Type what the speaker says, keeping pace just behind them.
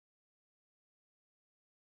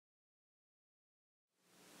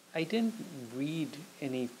I didn't read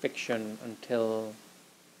any fiction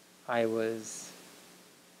I was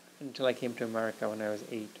until I came to America when I was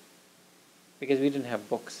 8, because we didn't have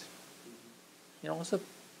books. Also,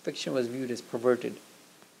 fiction was viewed as perverted.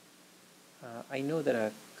 I know that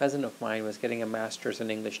a cousin of mine was getting a master's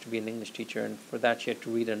in English to be an English teacher, and for that she had to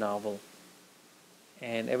read a novel.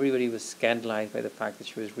 And everybody was scandalized by the fact that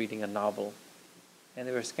she was reading a novel. And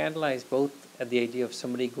they were scandalized both at the idea of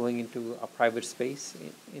somebody going into a private space,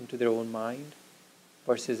 into their own mind,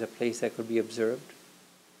 versus a place that could be observed.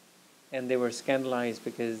 And they were scandalized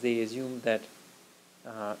because they assumed that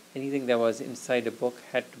anything that was inside a book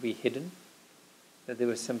had to be hidden, that there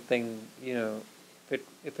was something,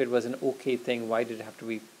 if it was an okay thing, why did it have to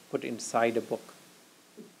be put inside a book?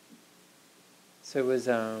 So it was,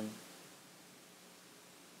 so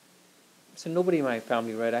nobody in my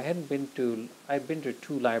family read. I'd been to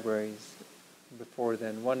 2 libraries before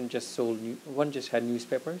then. One just had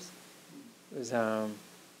newspapers. It was,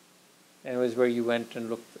 and it was where you went and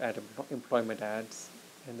looked at employment ads.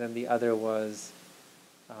 And then the other was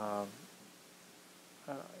a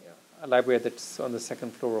library that's on the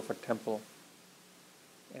second floor of a temple.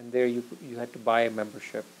 And there you had to buy a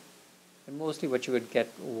membership. And mostly what you would get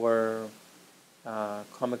were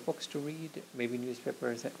comic books to read, maybe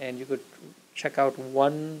newspapers, and you could check out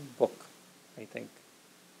one book, I think.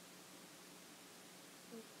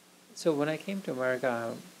 So when I came to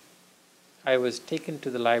America, I was taken to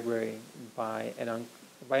the library by an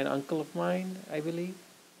uncle of mine, I believe.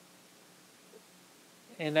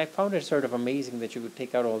 And I found it sort of amazing that you could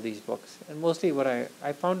take out all these books. And mostly what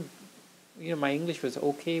I found, my English was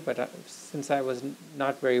okay, but since I was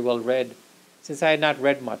not very well read, since I had not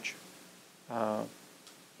read much,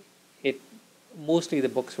 mostly the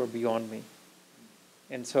books were beyond me.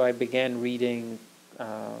 And so I began reading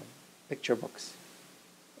picture books.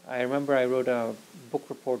 I remember I wrote a book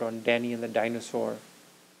report on Danny and the Dinosaur,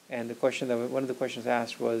 and one of the questions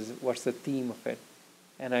asked was, what's the theme of it?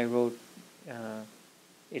 And I wrote,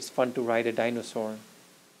 it's fun to ride a dinosaur.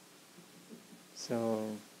 So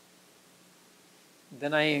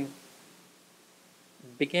then I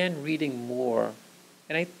began reading more,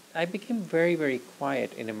 and I became very, very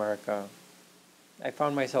quiet in America. I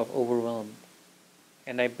found myself overwhelmed,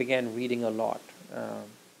 and I began reading a lot,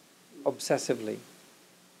 obsessively,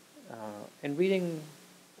 and reading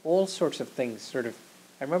all sorts of things.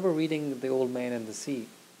 I remember reading The Old Man and the Sea,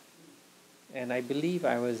 and I believe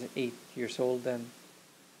I was 8 years old then.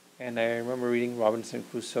 And I remember reading Robinson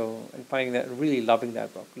Crusoe and really loving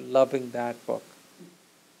that book.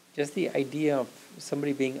 Just the idea of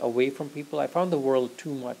somebody being away from people. I found the world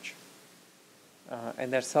too much.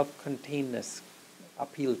 And that self-containedness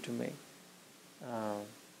appealed to me.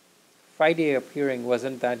 Friday appearing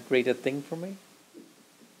wasn't that great a thing for me.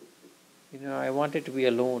 I wanted to be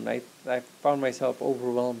alone. I found myself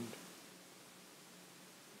overwhelmed.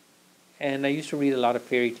 And I used to read a lot of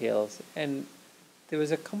fairy tales. And there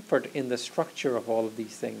was a comfort in the structure of all of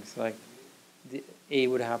these things. Like the A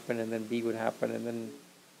would happen, and then B would happen, and then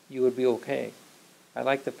you would be okay. I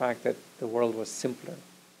liked the fact that the world was simpler.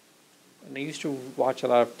 And I used to watch a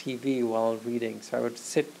lot of TV while reading. So I would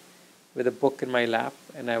sit with a book in my lap,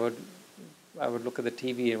 and I would look at the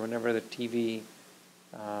TV, and whenever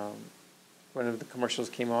the commercials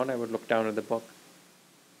came on, I would look down at the book.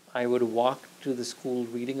 I would walk to the school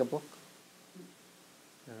reading a book.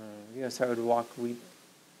 So I would read.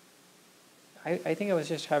 I think I was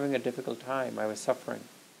just having a difficult time. I was suffering.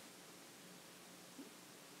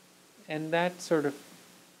 And that sort of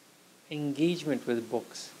engagement with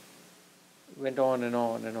books went on and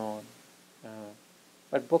on and on.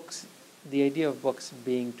 But books, the idea of books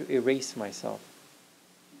being to erase myself,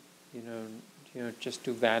 just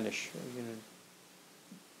to vanish,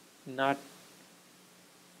 not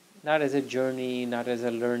as a journey, not as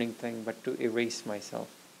a learning thing, but to erase myself.